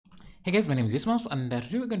Hey guys, my name is Ismaus, and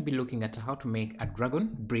today we're going to be looking at how to make a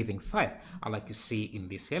dragon breathing fire. Like you see in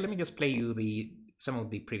this here. Let me just play you some of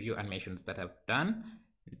the preview animations that I've done,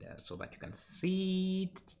 so that you can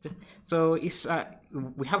see. So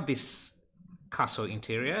we have this castle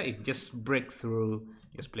interior. It just breaks through.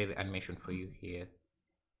 Just play the animation for you here.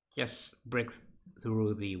 Just break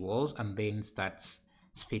through the walls and then starts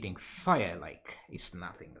spitting fire like it's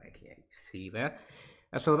nothing. Like here, you see there.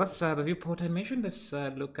 So that's the viewport animation. Let's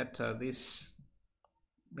look at this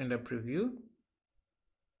render preview.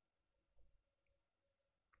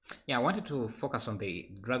 Yeah, I wanted to focus on the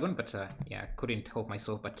dragon, but yeah, couldn't help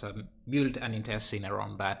myself but build an entire scene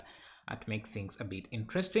around that to make things a bit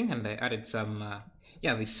interesting. And I added some,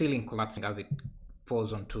 yeah, the ceiling collapsing as it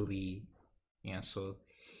falls onto the, yeah, so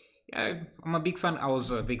yeah, I'm a big fan. I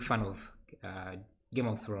was a big fan of Game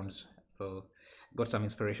of Thrones, so got some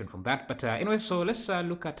inspiration from that. But anyway, so let's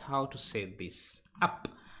look at how to set this up.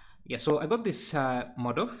 Yeah, so I got this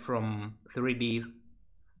model from 3D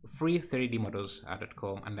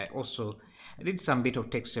free3dmodels.com, and I did some bit of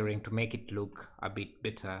texturing to make it look a bit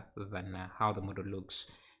better than how the model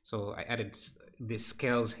looks. So I added the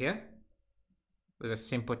scales here with a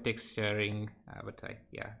simple texturing, but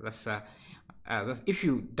yeah, that's if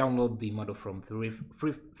you download the model from free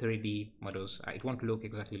 3D models, it won't look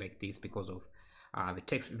exactly like this because of the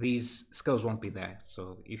text. These scales won't be there.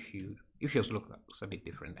 So if yours looks a bit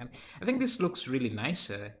different, and I think this looks really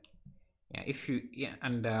nice. Yeah,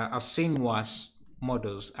 and I've seen worse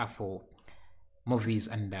models are for movies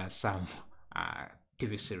and some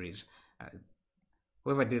TV series. Uh,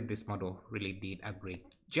 Whoever did this model really did a great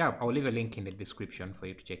job. I'll leave a link in the description for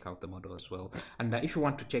you to check out the model as well. And if you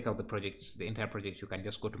want to check out the entire project, you can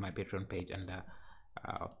just go to my Patreon page, and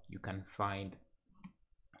you can find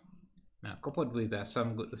coupled with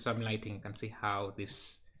some lighting, you can see how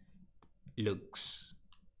this looks.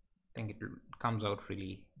 I think it comes out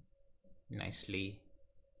really nicely.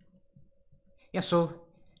 Yeah, so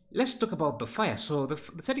let's talk about the fire. So the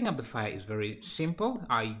setting up the fire is very simple.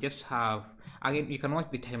 I just have, again, you can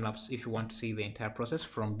watch the time lapse if you want to see the entire process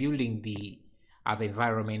from building the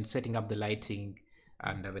environment, setting up the lighting,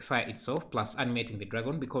 and the fire itself, plus animating the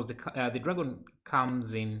dragon, because the dragon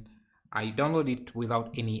comes in. I downloaded it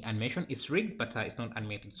without any animation. It's rigged, but it's not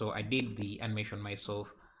animated. So I did the animation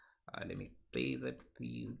myself. Let me play that for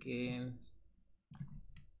you again.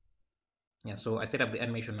 Yeah, so I set up the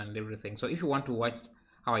animation and everything. So if you want to watch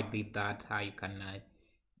how I did that, you can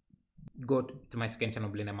go to my second channel,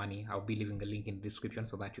 Blender Money. I'll be leaving a link in the description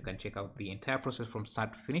so that you can check out the entire process from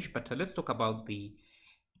start to finish. But let's talk about the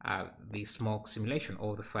smoke simulation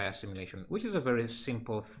or the fire simulation, which is a very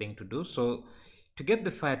simple thing to do. So to get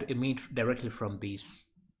the fire to emit directly from this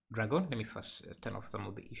dragon, let me first turn off some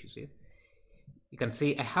of the issues here. You can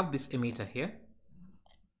see I have this emitter here.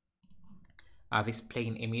 This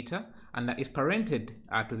plane emitter, and it's parented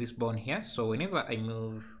to this bone here. So whenever I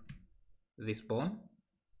move this bone,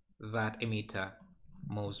 that emitter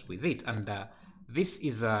moves with it. And this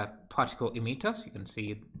is a particle emitter. So you can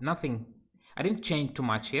see nothing. I didn't change too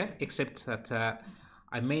much here, except that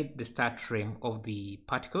I made the start frame of the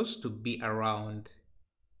particles to be around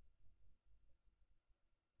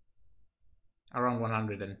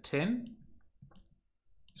 110.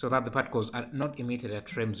 So that the particles are not emitted at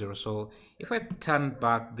frame 0. So if I turn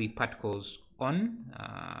back the particles on,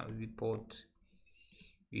 viewport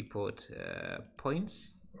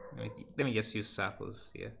points, let me just use circles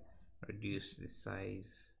here, reduce the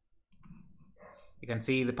size. You can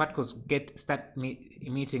see the particles start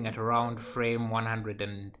emitting at around frame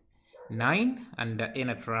 109 and end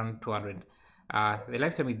at around 200. The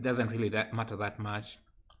lifetime, it doesn't really matter that much.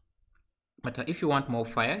 But if you want more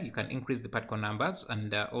fire, you can increase the particle numbers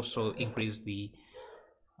and also increase the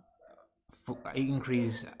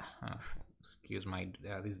excuse my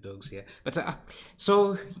these dogs here. But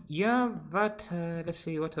so yeah, that let's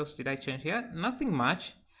see, what else did I change here? Nothing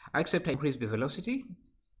much, except I increased the velocity,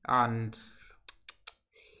 and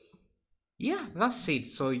yeah, that's it.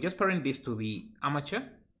 So you just parent this to the armature,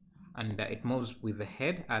 and it moves with the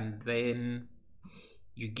head, and then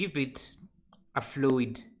you give it a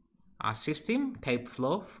fluid system type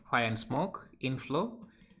flow, fire and smoke inflow,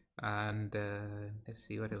 and let's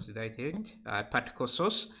see, what else did I change? Particle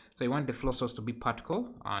source. So you want the flow source to be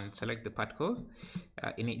particle, and select the particle,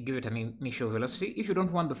 give it an initial velocity. If you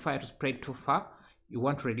don't want the fire to spread too far, you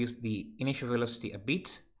want to reduce the initial velocity a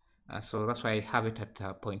bit, so that's why I have it at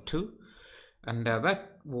 0.2. And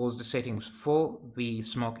that was the settings for the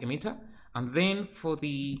smoke emitter. And then for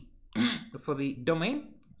the for the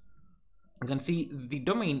domain, you can see the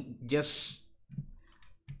domain, just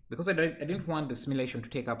because I didn't want the simulation to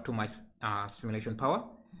take up too much simulation power,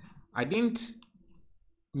 I didn't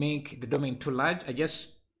make the domain too large. I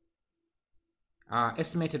just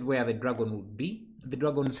estimated where the dragon would be, the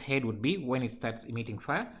dragon's head would be when it starts emitting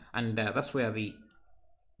fire, and that's where the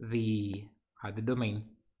the domain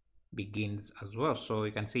begins as well. So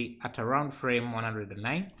you can see at around frame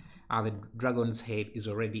 109, the dragon's head is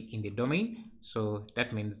already in the domain. So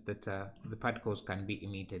that means that the particles can be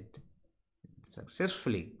emitted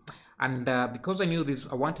successfully. And because I knew this,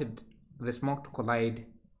 I wanted the smoke to collide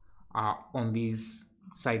on these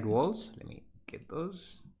side walls. Let me get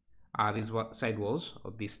those. These side walls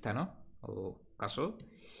of this tunnel or castle.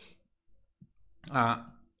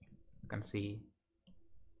 You can see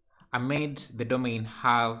I made the domain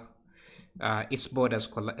have its borders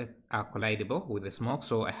collidable with the smoke.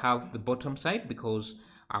 So I have the bottom side because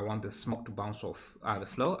I want the smoke to bounce off the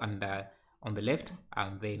floor, and on the left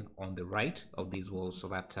and then on the right of these walls, so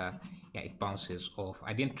that yeah, it bounces off.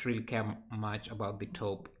 I didn't really care much about the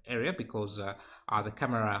top area because the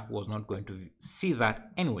camera was not going to see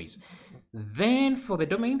that anyways. Then for the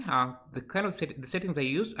domain, the kind of the settings I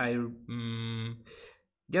used, I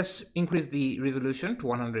just increase the resolution to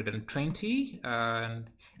 120, and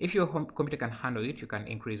if your computer can handle it, you can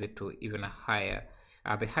increase it to even a higher.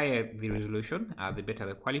 The higher the resolution, the better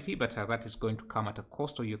the quality, but that is going to come at a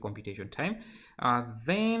cost of your computation time.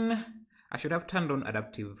 Then I should have turned on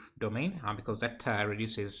adaptive domain because that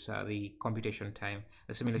reduces the computation time,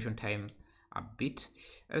 the simulation times a bit.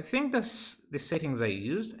 I think that's the settings I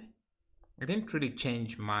used. I didn't really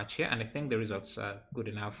change much here, and I think the results are good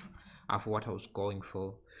enough for what I was going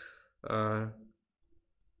for. Uh,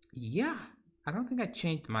 yeah, I don't think I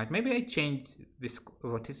changed much. Maybe I changed this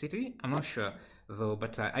vorticity. I'm not sure though,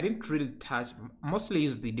 but I didn't really touch. Mostly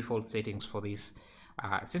use the default settings for this,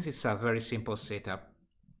 since it's a very simple setup.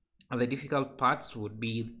 The difficult parts would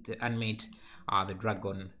be to animate the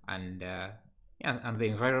dragon and yeah, and the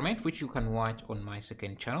environment, which you can watch on my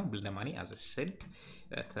second channel, Builder Money, as I said.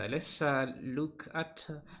 But let's look at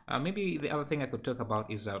maybe the other thing I could talk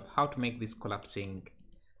about is how to make this collapsing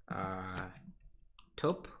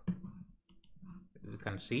top. As you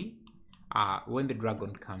can see, when the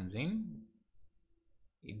dragon comes in,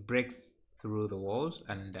 it breaks through the walls,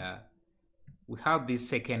 and we have these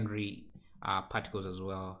secondary particles as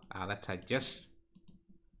well that are just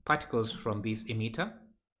particles from this emitter,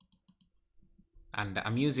 and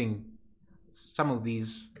I'm using some of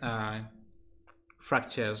these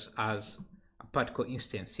fractures as a particle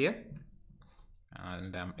instance here,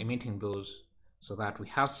 and I'm emitting those so that we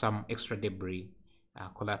have some extra debris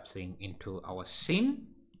collapsing into our scene.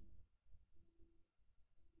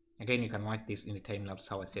 Again, you can watch this in the time lapse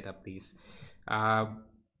how I set up these.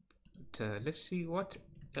 Let's see what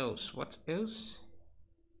else. What else?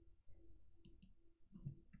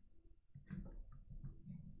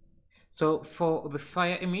 So for the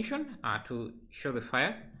fire emission, to show the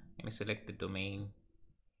fire, let me select the domain.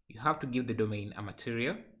 You have to give the domain a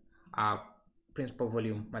material, principal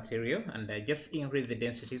volume material, and just increase the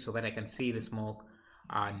density so that I can see the smoke,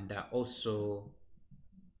 and also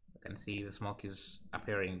I can see the smoke is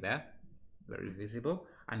appearing there, very visible,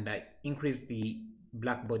 and increase the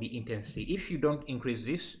black body intensity. If you don't increase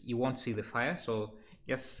this, you won't see the fire, so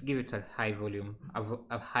just give it a high volume,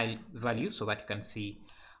 a high value, so that you can see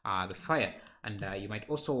the fire. And you might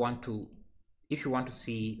also want to, if you want to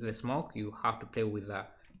see the smoke, you have to play with the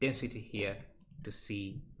density here to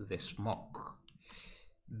see the smoke.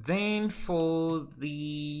 Then for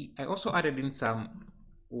the, I also added in some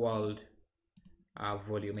world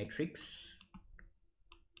volumetrics,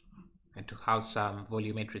 and to have some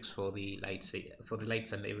volumetrics for the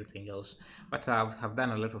lights and everything else, but I have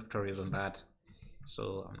done a lot of tutorials on that,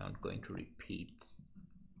 so I'm not going to repeat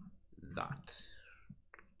that.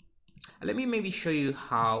 Let me maybe show you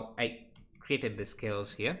how I created the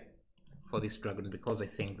scales here for this dragon, because I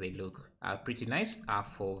think they look pretty nice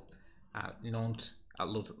for not a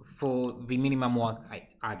lot for the minimum work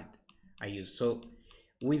I used. So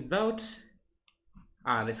without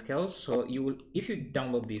the scales, so you will, if you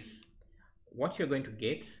download this, what you're going to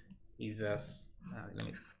get is let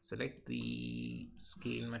me select the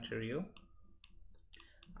scale material.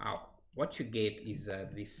 What you get is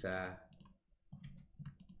this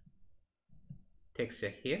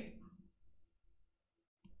texture here.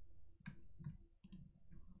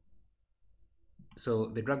 So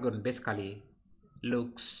the dragon basically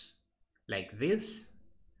looks like this,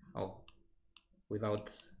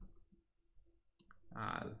 without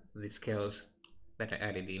the scales that I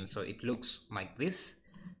added in. So it looks like this,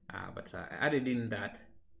 but I added in that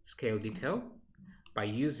scale detail by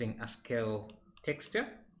using a scale texture.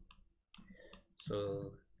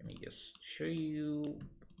 So let me just show you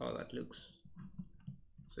how that looks.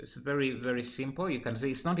 So it's very simple. You can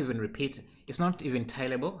see it's not even it's not even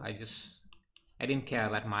tileable. I didn't care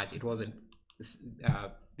that much. It wasn't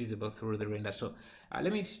visible through the render. So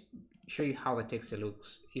let me show you how the texture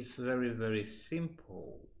looks. It's very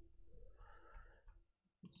simple.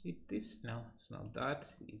 Is it this? No, it's not that.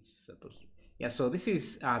 It's supposed to. Yeah, so this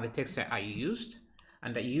is the texture I used,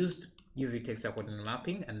 and I used UV texture coordinate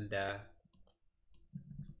mapping and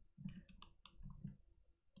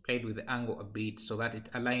played with the angle a bit so that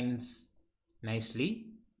it aligns nicely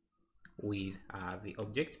with the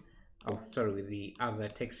object. Oh, sorry, with the other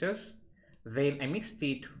textures. Then I mixed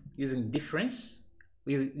it using difference,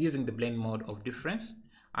 using the blend mode of difference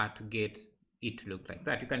to get it to look like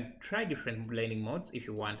that. You can try different blending modes if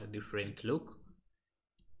you want a different look.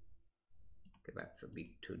 Okay, that's a bit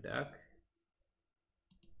too dark.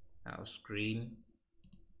 Now screen.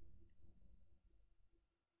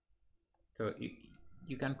 So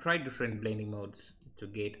you can try different blending modes to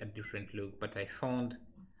get a different look, but I found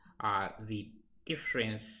the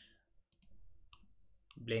difference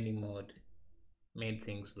blending mode made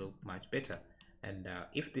things look much better. And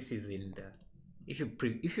if this is in the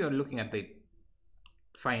if you're looking at the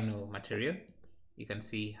final material, you can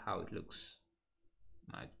see how it looks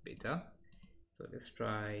much better. So let's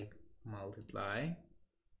try multiply.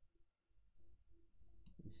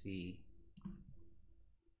 Let's see.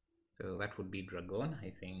 So that would be dragon,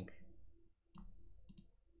 I think.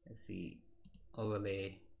 Let's see,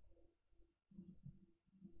 overlay.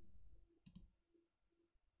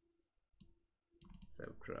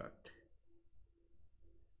 Subtract.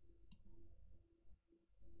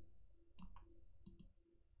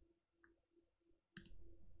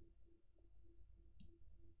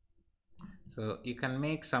 So you can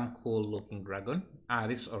make some cool looking dragon.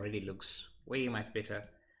 This already looks way much better.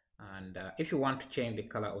 And if you want to change the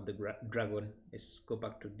color of the dragon, let's go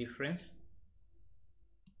back to difference.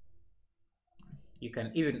 You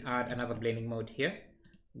can even add another blending mode here.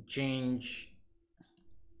 Change.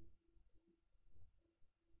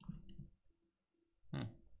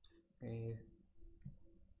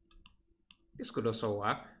 This could also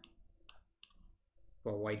work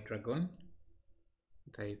for white dragon.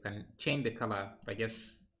 So you can change the color by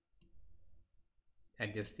just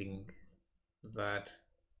adjusting that.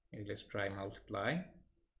 Let's try multiply.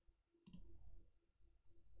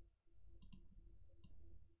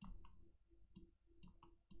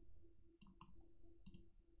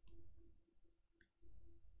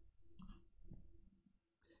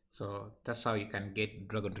 So that's how you can get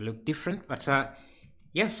dragon to look different. But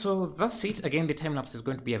yes, so that's it. Again, the time lapse is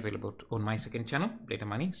going to be available on my second channel, Data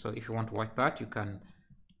Money. So if you want to watch that, you can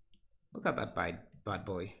look at that bad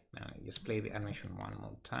boy. Now just play the animation one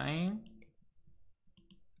more time.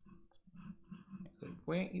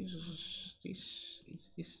 Where is this? Is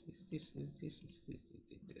this?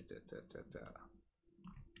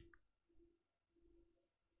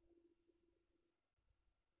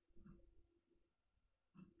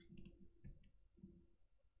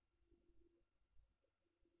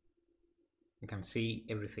 You can see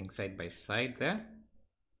everything side by side there.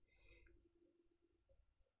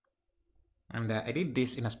 And I did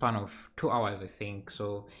this in a span of 2 hours, I think.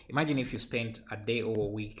 So imagine if you spent a day or a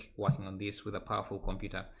week working on this with a powerful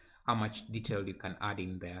computer, how much detail you can add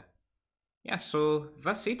in there. Yeah, so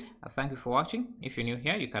that's it. Thank you for watching. If you're new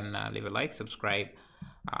here, you can leave a like, subscribe,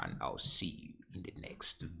 and I'll see you in the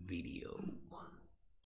next video.